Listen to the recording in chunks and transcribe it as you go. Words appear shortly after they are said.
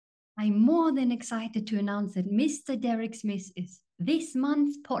I'm more than excited to announce that Mr. Derek Smith is this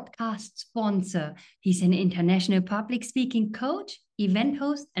month's podcast sponsor. He's an international public speaking coach, event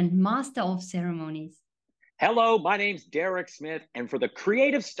host, and master of ceremonies. Hello, my name's Derek Smith, and for the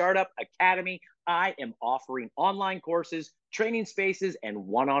Creative Startup Academy, I am offering online courses, training spaces, and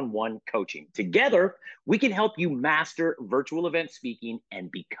one-on-one coaching. Together, we can help you master virtual event speaking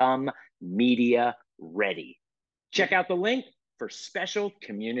and become media ready. Check out the link for special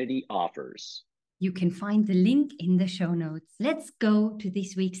community offers. You can find the link in the show notes. Let's go to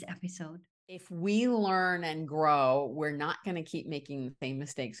this week's episode. If we learn and grow, we're not going to keep making the same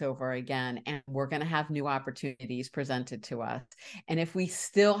mistakes over again, and we're going to have new opportunities presented to us. And if we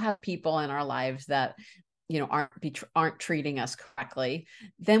still have people in our lives that aren't treating us correctly,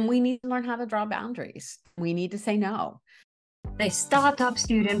 then we need to learn how to draw boundaries. We need to say no. The Startup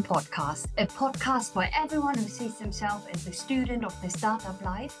Student Podcast, a podcast for everyone who sees themselves as a student of the startup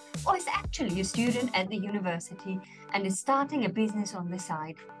life or is actually a student at the university and is starting a business on the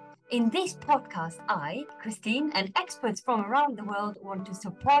side. In this podcast, I, Christine, and experts from around the world want to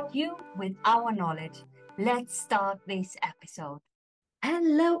support you with our knowledge. Let's start this episode.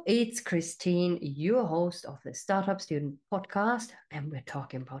 Hello, it's Christine, your host of the Startup Student Podcast, and we're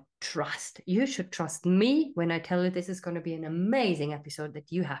talking about trust. You should trust me when I tell you this is going to be an amazing episode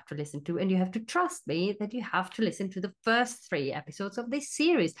that you have to listen to, and you have to trust me that you have to listen to the first 3 episodes of this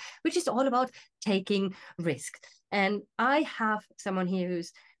series, which is all about taking risks. And I have someone here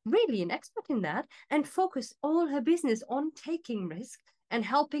who's really an expert in that and focus all her business on taking risk and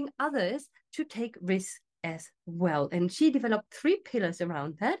helping others to take risks as well. And she developed 3 pillars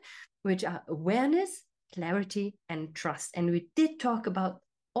around that, which are awareness, clarity, and trust. And we did talk about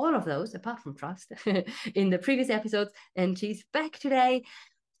all of those, apart from trust, in the previous episodes. And she's back today.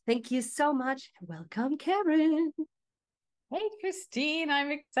 Thank you so much. Welcome, Karen. Hey, Christine, I'm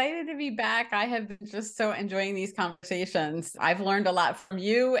excited to be back. I have been just so enjoying these conversations. I've learned a lot from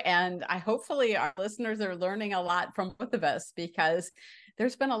you, and hopefully our listeners are learning a lot from both of us, because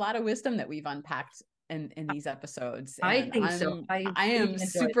there's been a lot of wisdom that we've unpacked in these episodes. I think so. I am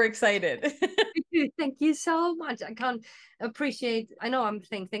super excited. Thank you so much. I can't appreciate, I know I'm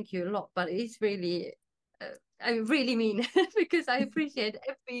saying thank you a lot, but it's really, I really mean because I appreciate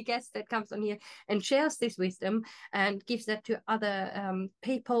every guest that comes on here and shares this wisdom and gives that to other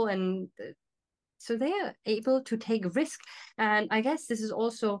people, and so they are able to take risk. And I guess this is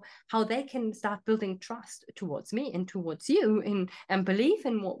also how they can start building trust towards me and towards you and believe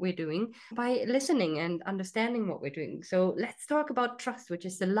in what we're doing by listening and understanding what we're doing. So let's talk about trust, which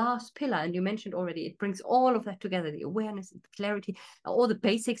is the last pillar. And you mentioned already, it brings all of that together, the awareness and the clarity, all the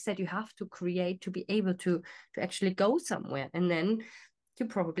basics that you have to create to be able to actually go somewhere. And then you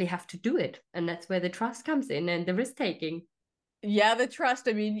probably have to do it. And that's where the trust comes in and the risk taking. Yeah, the trust.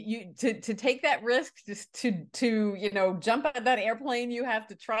 I mean, you to take that risk, just to jump out of that airplane, you have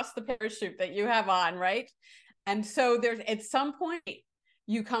to trust the parachute that you have on, right? And so there's at some point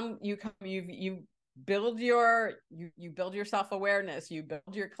you build your self-awareness, you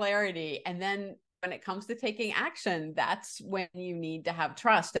build your clarity, and then when it comes to taking action, that's when you need to have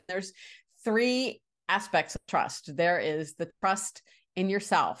trust. And there's 3 aspects of trust. There is the trust in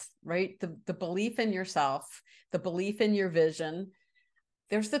yourself, right? The belief in yourself, the belief in your vision.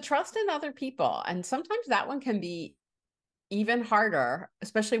 There's the trust in other people. And sometimes that one can be even harder,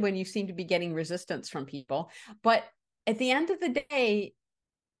 especially when you seem to be getting resistance from people. But at the end of the day,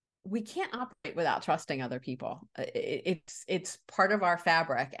 we can't operate without trusting other people. It's part of our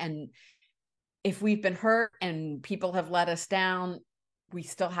fabric. And if we've been hurt and people have let us down, we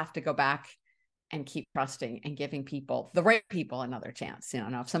still have to go back and keep trusting and giving the right people another chance.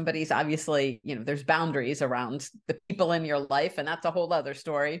 Now if somebody's obviously, there's boundaries around the people in your life, and that's a whole other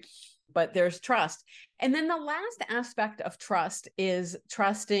story, but there's trust. And then the last aspect of trust is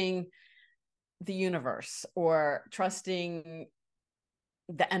trusting the universe, or trusting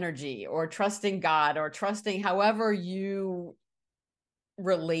the energy, or trusting God, or trusting however you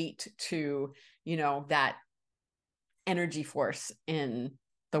relate to, that energy force in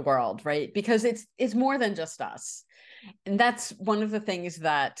the world, right? Because it's more than just us. And that's one of the things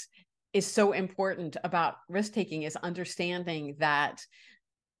that is so important about risk taking, is understanding that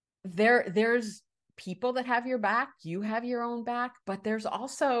there's people that have your back, you have your own back, but there's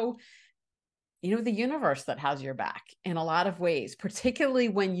also the universe that has your back in a lot of ways, particularly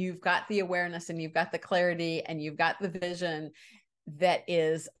when you've got the awareness and you've got the clarity and you've got the vision that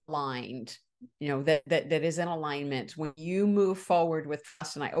is aligned, that is in alignment. When you move forward with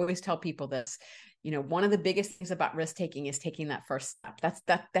trust, and I always tell people this, one of the biggest things about risk taking is taking that first step.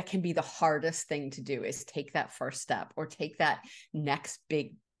 That can be the hardest thing to do, is take that first step, or take that next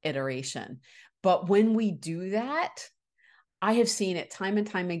big iteration. But when we do that, I have seen it time and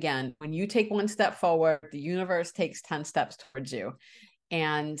time again. When you take one step forward, the universe takes 10 steps towards you,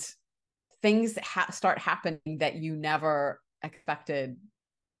 and things start happening that you never expected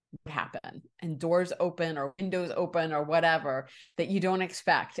would happen, and doors open or windows open or whatever that you don't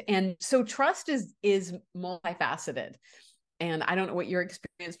expect. And so trust is multifaceted. And I don't know what your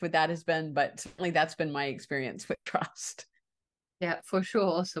experience with that has been, but certainly that's been my experience with trust. Yeah, for sure.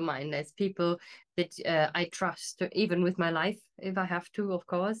 Also mine. There's people that I trust, even with my life, if I have to, of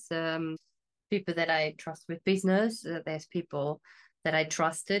course. People that I trust with business. There's people that I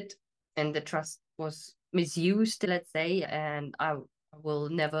trusted and the trust was misused, let's say, and I will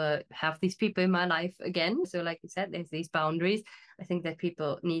never have these people in my life again. So like you said, there's these boundaries I think that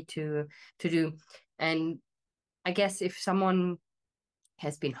people need to do. And I guess if someone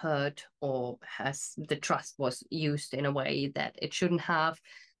has been hurt or has the trust was used in a way that it shouldn't have,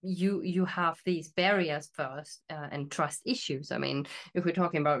 you have these barriers first, and trust issues. I mean, if we're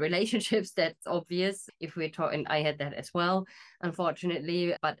talking about relationships, that's obvious. If we're talking, I had that as well,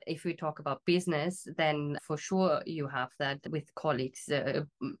 unfortunately. But if we talk about business, then for sure you have that with colleagues,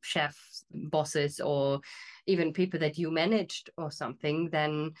 chefs, bosses, or even people that you managed or something.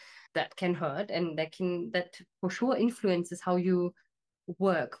 Then that can hurt, and that for sure influences how you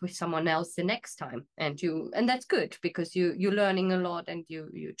work with someone else the next time. And that's good, because you're learning a lot, and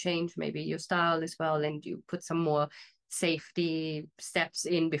you change maybe your style as well, and you put some more safety steps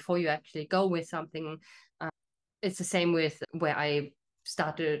in before you actually go with something. It's the same with where I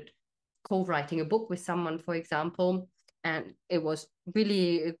started co-writing a book with someone, for example, and it was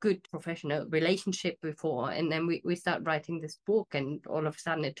really a good professional relationship before, and then we start writing this book, and all of a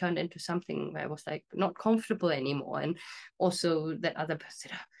sudden it turned into something where I was like not comfortable anymore. And also that other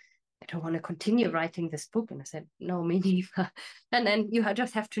person said, I don't want to continue writing this book, and I said, no, me neither. And then you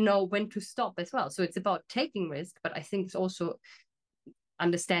just have to know when to stop as well. So it's about taking risk, but I think it's also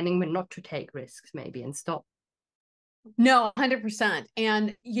understanding when not to take risks maybe and stop. No, 100%.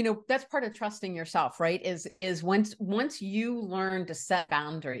 And, that's part of trusting yourself, right? Is once you learn to set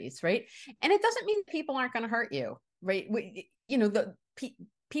boundaries, right? And it doesn't mean people aren't going to hurt you, right?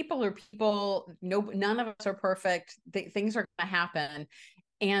 People are people. No, none of us are perfect. Things are going to happen.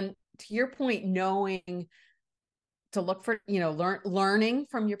 And to your point, knowing to look for, learning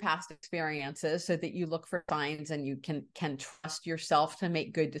from your past experiences so that you look for signs and you can trust yourself to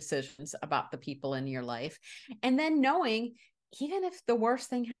make good decisions about the people in your life. And then knowing, even if the worst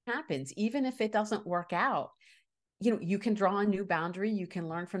thing happens, even if it doesn't work out, you can draw a new boundary, you can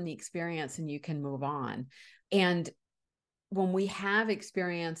learn from the experience, and you can move on. And when we have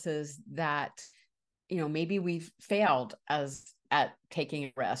experiences that, maybe we've failed at taking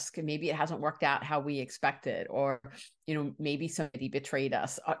a risk, and maybe it hasn't worked out how we expected, or maybe somebody betrayed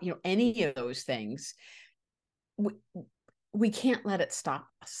us, any of those things, we can't let it stop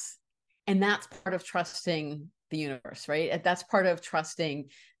us. And that's part of trusting the universe, right? That's part of trusting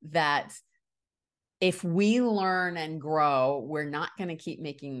that if we learn and grow, we're not going to keep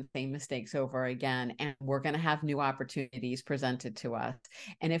making the same mistakes over again, and we're going to have new opportunities presented to us.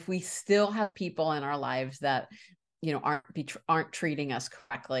 And if we still have people in our lives that aren't treating us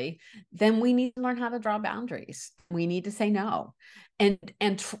correctly, then we need to learn how to draw boundaries. We need to say no. And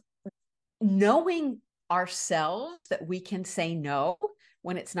knowing ourselves that we can say no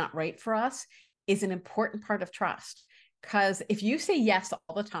when it's not right for us is an important part of trust. Because if you say yes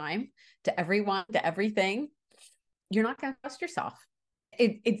all the time to everyone, to everything, you're not going to trust yourself.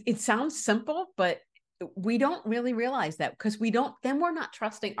 It sounds simple, but we don't really realize that, because then we're not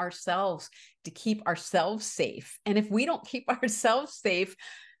trusting ourselves to keep ourselves safe. And if we don't keep ourselves safe,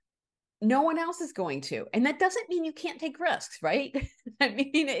 no one else is going to. And that doesn't mean you can't take risks, right? I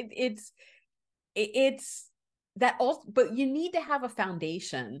mean, it's that also, but you need to have a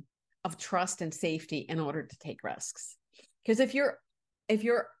foundation of trust and safety in order to take risks. Because if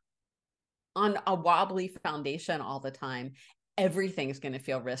you're on a wobbly foundation all the time, everything's going to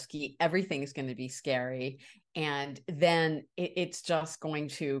feel risky. Everything's going to be scary. And then it's just going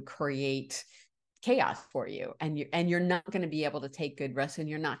to create chaos for you. And you're not going to be able to take good risks, and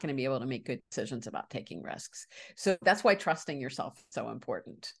you're not going to be able to make good decisions about taking risks. So that's why trusting yourself is so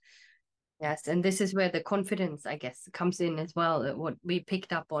important. Yes, and this is where the confidence, I guess, comes in as well. What we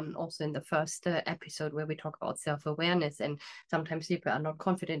picked up on also in the first episode, where we talk about self-awareness, and sometimes people are not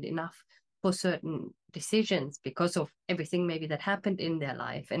confident enough for certain decisions because of everything maybe that happened in their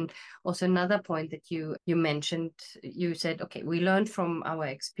life. And also another point that you mentioned, you said, okay, we learned from our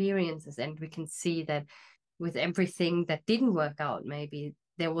experiences, and we can see that with everything that didn't work out, maybe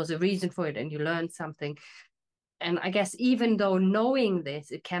there was a reason for it, and you learned something. And I guess even though knowing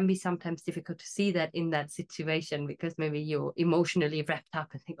this, it can be sometimes difficult to see that in that situation, because maybe you're emotionally wrapped up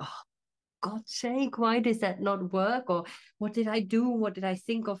and think, oh, God's sake, why does that not work? Or what did I do? What did I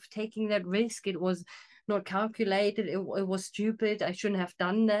think of taking that risk? It was not calculated. It was stupid. I shouldn't have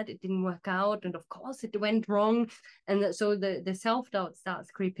done that. It didn't work out. And of course it went wrong. And so the self-doubt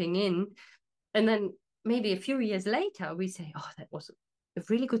starts creeping in. And then maybe a few years later, we say, oh, that was a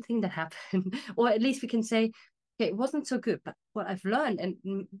really good thing that happened. Or at least we can say, okay, it wasn't so good, but what I've learned,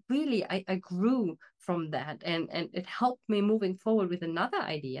 and really I grew from that, and it helped me moving forward with another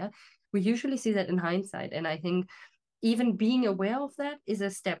idea. We usually see that in hindsight. And I think even being aware of that is a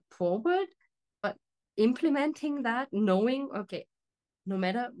step forward, but implementing that, knowing, okay, no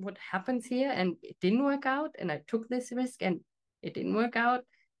matter what happens here, and it didn't work out, and I took this risk and it didn't work out,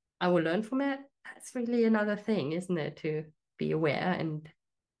 I will learn from it. That's really another thing, isn't it? To be aware and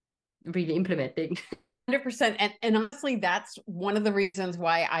really implementing. 100%. And honestly, that's one of the reasons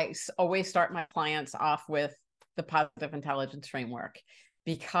why I always start my clients off with the positive intelligence framework,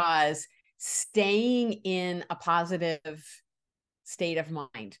 because staying in a positive state of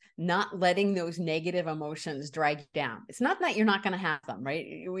mind, not letting those negative emotions drag you down. It's not that you're not going to have them,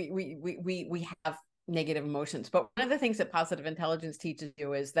 right? We have negative emotions, but one of the things that positive intelligence teaches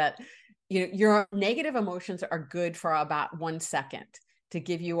you is that your negative emotions are good for about 1 second, to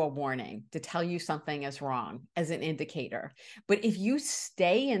give you a warning, to tell you something is wrong as an indicator. But if you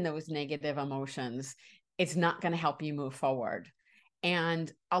stay in those negative emotions, it's not going to help you move forward. And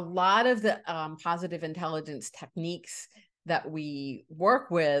a lot of the positive intelligence techniques that we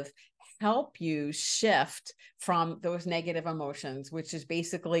work with help you shift from those negative emotions, which is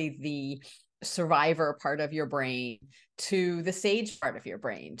basically the survivor part of your brain, to the sage part of your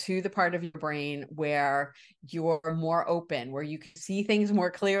brain, to the part of your brain where you're more open, where you can see things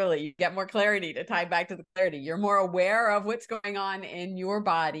more clearly, you get more clarity, to tie back to the clarity. You're more aware of what's going on in your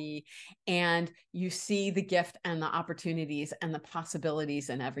body, and you see the gift and the opportunities and the possibilities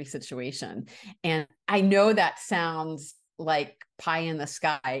in every situation. And I know that sounds like pie in the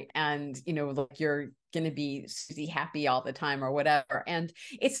sky, and like you're going to be Susie happy all the time or whatever. And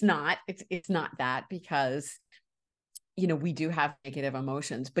it's not that, because we do have negative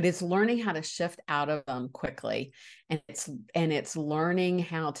emotions, but it's learning how to shift out of them quickly. And it's learning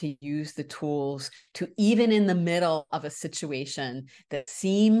how to use the tools to, even in the middle of a situation that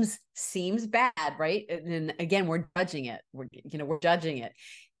seems bad, right? And again, we're judging it. We're judging it.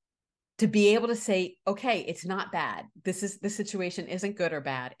 To be able to say, okay, it's not bad. The situation isn't good or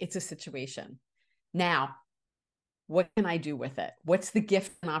bad. It's a situation. Now, what can I do with it? What's the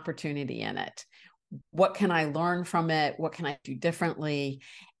gift and opportunity in it? What can I learn from it? What can I do differently?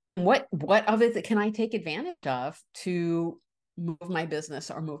 What of it can I take advantage of to move my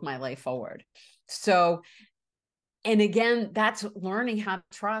business or move my life forward? So, and again, that's learning how to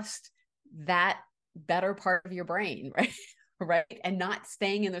trust that better part of your brain, right? Right. And not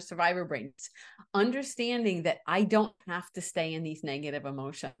staying in the survivor brain. Understanding that I don't have to stay in these negative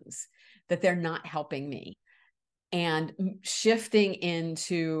emotions, that they're not helping me, and shifting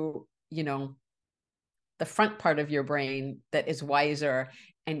into, the front part of your brain that is wiser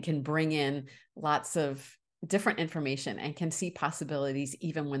and can bring in lots of different information and can see possibilities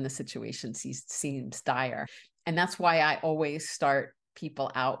even when the situation seems dire. And that's why I always start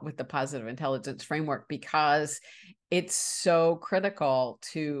people out with the positive intelligence framework, because it's so critical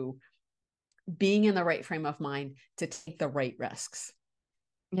to being in the right frame of mind to take the right risks.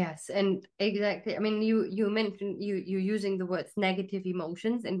 Yes, and exactly. I mean, you mentioned you using the words negative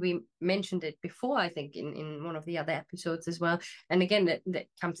emotions, and we mentioned it before, I think, in one of the other episodes as well. And again, that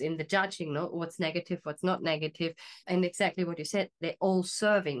comes in the judging, no, what's negative, what's not negative, and exactly what you said. They're all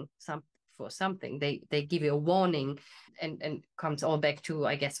serving something. They give you a warning, and comes all back to,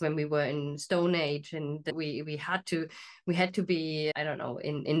 I guess, when we were in Stone Age, and we had to be, I don't know,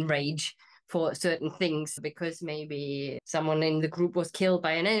 in rage for certain things, because maybe someone in the group was killed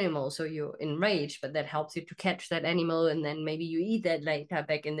by an animal, so you're enraged, but that helps you to catch that animal, and then maybe you eat that later.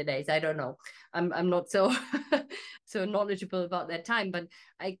 Back in the days, I don't know, I'm not so so knowledgeable about that time, but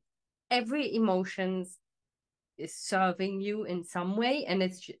every emotions is serving you in some way, and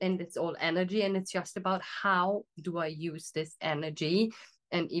it's all energy, and it's just about how do I use this energy.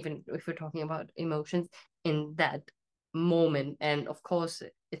 And even if we're talking about emotions in that moment, and of course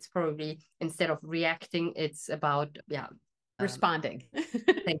it's probably, instead of reacting, it's about responding.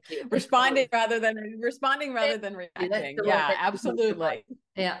 Thank you. responding rather than reacting. Yeah, absolutely.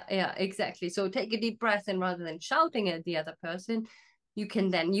 Yeah, exactly. So take a deep breath, and rather than shouting at the other person, you can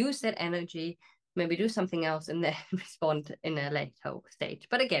then use that energy, maybe do something else, and then respond in a later stage.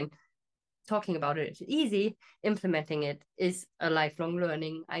 But again, talking about it is easy. Implementing it is a lifelong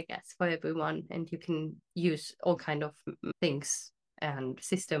learning, I guess, for everyone. And you can use all kind of things and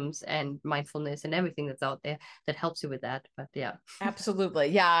systems and mindfulness and everything that's out there that helps you with that. But yeah. Absolutely.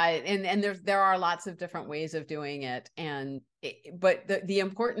 Yeah. And there are lots of different ways of doing it. But the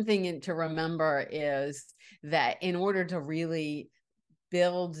important thing to remember is that in order to really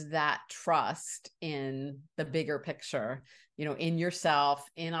build that trust in the bigger picture, in yourself,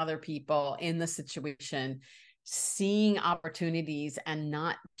 in other people, in the situation, seeing opportunities and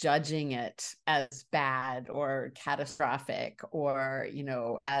not judging it as bad or catastrophic or,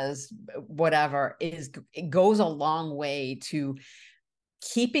 as whatever, it goes a long way to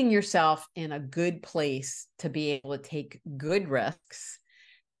keeping yourself in a good place to be able to take good risks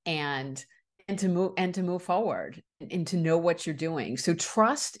and to move forward and to know what you're doing. So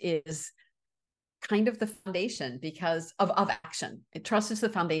trust is kind of the foundation because of action. Trust is the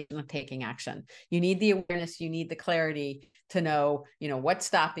foundation of taking action. You need the awareness, you need the clarity to know, what's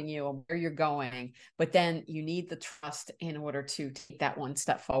stopping you and where you're going. But then you need the trust in order to take that one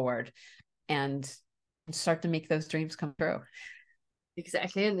step forward and start to make those dreams come true.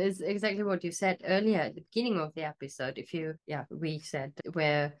 Exactly. And it's exactly what you said earlier at the beginning of the episode. We said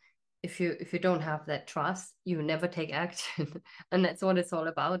where if you don't have that trust, you never take action. And that's what it's all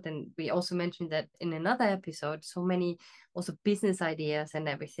about. And we also mentioned that in another episode, so many also business ideas and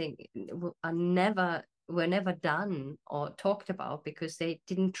everything were never done or talked about because they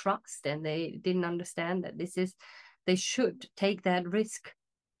didn't trust and they didn't understand that they should take that risk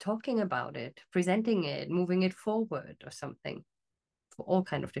talking about it, presenting it, moving it forward or something. For all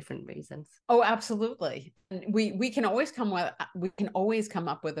kind of different reasons. Oh, absolutely. We can always come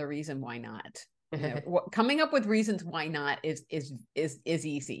up with a reason why not. Coming up with reasons why not is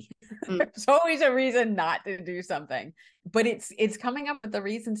easy. There's always a reason not to do something, but it's coming up with the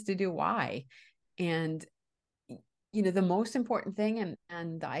reasons to do why. And the most important thing,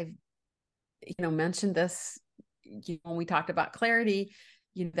 and I've mentioned this when we talked about clarity,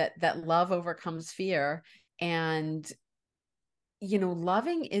 that love overcomes fear. And love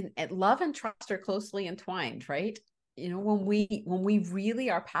and trust are closely entwined, right? When we really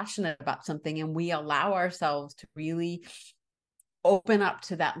are passionate about something and we allow ourselves to really open up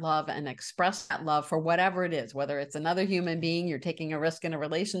to that love and express that love for whatever it is, whether it's another human being, you're taking a risk in a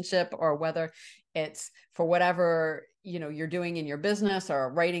relationship, or whether it's for whatever, you're doing in your business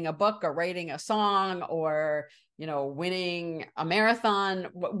or writing a book or writing a song or, winning a marathon,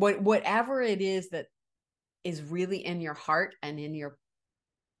 whatever it is that is really in your heart and in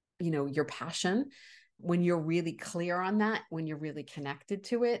your passion. When you're really clear on that, when you're really connected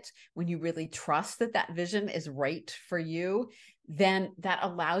to it, when you really trust that vision is right for you, then that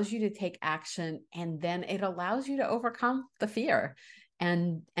allows you to take action, and then it allows you to overcome the fear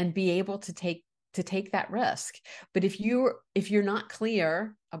and be able to take that risk. But if you're not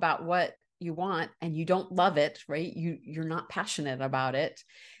clear about what you want and you don't love it, right? You're not passionate about it,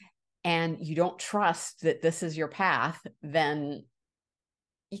 and you don't trust that this is your path, then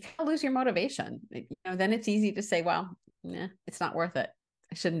you kind of lose your motivation. Then it's easy to say, well, it's not worth it.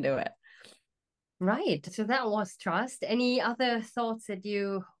 I shouldn't do it. Right. So that was trust. Any other thoughts that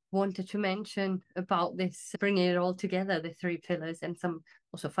you wanted to mention about this, bringing it all together, the three pillars, and some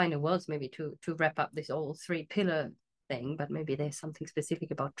also final words maybe to wrap up this all three pillar thing, but maybe there's something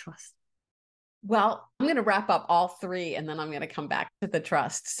specific about trust. Well, I'm going to wrap up all three and then I'm going to come back to the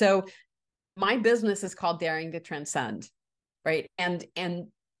trust. So my business is called Daring to Transcend, right? And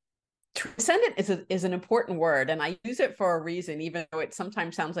transcendent is an important word, and I use it for a reason, even though it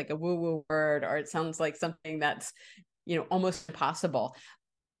sometimes sounds like a woo-woo word, or it sounds like something that's, almost impossible.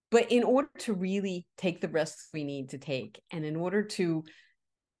 But in order to really take the risks we need to take, and in order to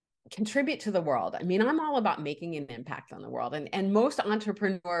contribute to the world, I mean, I'm all about making an impact on the world. And most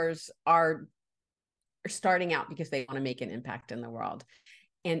entrepreneurs are starting out because they want to make an impact in the world.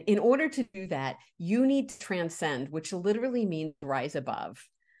 And in order to do that, you need to transcend, which literally means rise above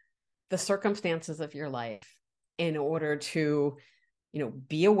the circumstances of your life, in order to,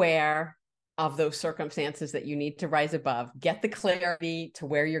 be aware of those circumstances that you need to rise above, get the clarity to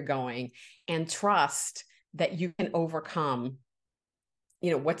where you're going, and trust that you can overcome,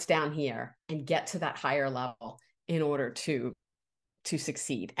 what's down here and get to that higher level in order to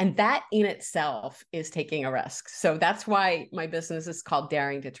succeed. And that in itself is taking a risk. So that's why my business is called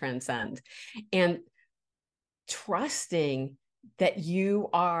Daring to Transcend. And trusting that you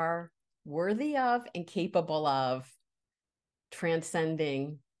are worthy of and capable of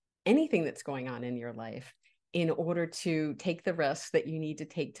transcending anything that's going on in your life in order to take the risks that you need to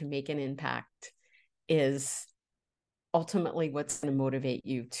take to make an impact is ultimately what's going to motivate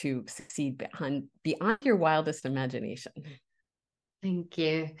you to succeed beyond your wildest imagination. Thank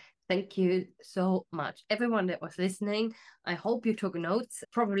you. Thank you so much. Everyone that was listening, I hope you took notes.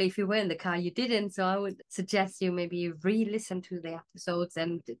 Probably if you were in the car, you didn't. So I would suggest you maybe re-listen to the episodes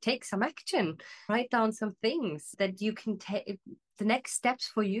and take some action. Write down some things that you can take, the next steps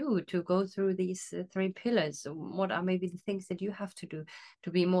for you to go through these 3 pillars. What are maybe the things that you have to do to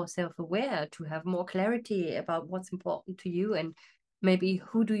be more self-aware, to have more clarity about what's important to you, and maybe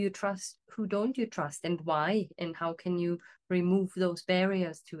who do you trust, who don't you trust, and why, and how can you remove those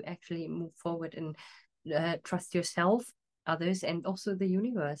barriers to actually move forward and trust yourself, others, and also the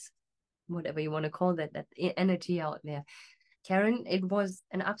universe, whatever you want to call that energy out there. Karen, it was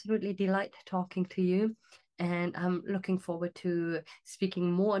an absolutely delight talking to you, and I'm looking forward to speaking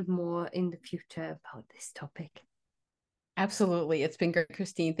more and more in the future about this topic. Absolutely. It's been great,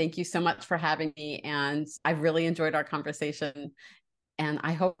 Christine. Thank you so much for having me. And I've really enjoyed our conversation. And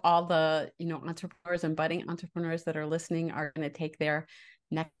I hope all the, entrepreneurs and budding entrepreneurs that are listening are going to take their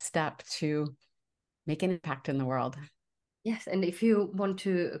next step to make an impact in the world. Yes, and if you want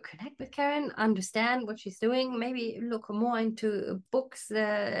to connect with Karen, understand what she's doing, maybe look more into books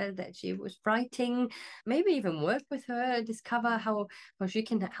that she was writing, maybe even work with her, discover how she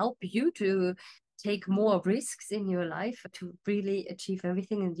can help you to take more risks in your life to really achieve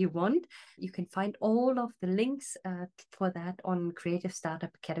everything that you want. You can find all of the links for that on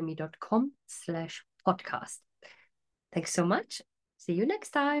creativestartupacademy.com/podcast. Thanks so much. See you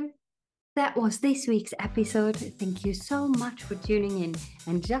next time. That was this week's episode. Thank you so much for tuning in.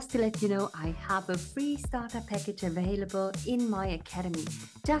 And just to let you know, I have a free starter package available in my academy.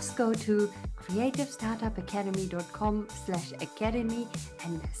 Just go to creativestartupacademy.com/academy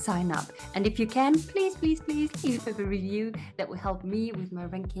and sign up. And if you can, please leave a review. That will help me with my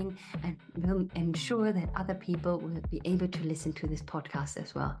ranking and will ensure that other people will be able to listen to this podcast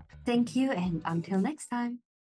as well. Thank you, and until next time.